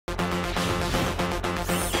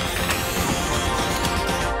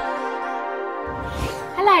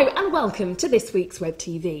Hello and welcome to this week's Web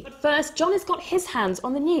TV. But first, John has got his hands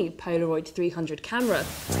on the new Polaroid 300 camera.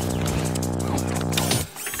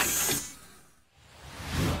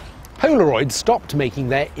 Polaroid stopped making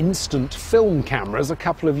their instant film cameras a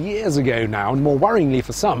couple of years ago now, and more worryingly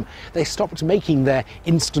for some, they stopped making their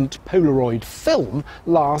instant Polaroid film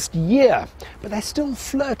last year. But they're still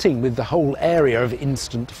flirting with the whole area of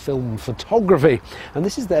instant film photography, and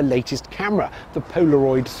this is their latest camera, the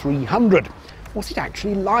Polaroid 300. What's it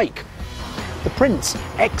actually like? The prints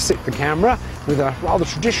exit the camera with a rather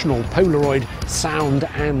traditional Polaroid sound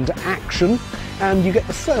and action, and you get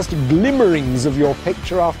the first glimmerings of your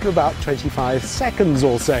picture after about 25 seconds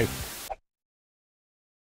or so.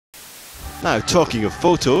 Now, talking of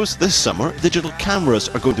photos, this summer digital cameras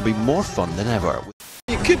are going to be more fun than ever.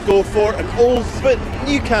 You could go for an old but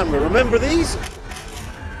new camera, remember these?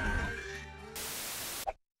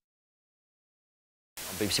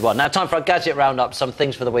 BBC One. Now, time for our gadget roundup. Some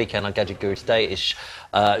things for the weekend. Our gadget guru today is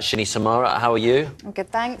Shini Samara. How are you? I'm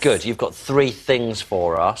good, thanks. Good. You've got 3 things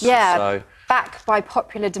for us. Yeah. So... back by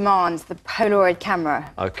popular demand, the Polaroid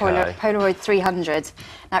camera. Okay. Polaroid 300.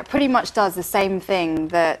 Now, it pretty much does the same thing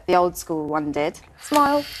that the old school one did.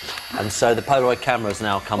 Smile. And so the Polaroid camera's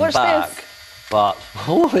now come Watch back. this. But,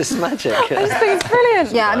 oh, it's magic. I just think it's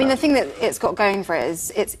brilliant. Yeah, I mean, the thing that it's got going for it is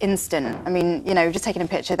it's instant. I mean, you know, just taking a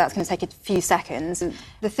picture, that's going to take a few seconds.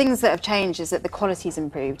 The things that have changed is that the quality's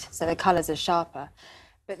improved, so the colours are sharper.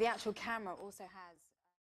 But the actual camera also has...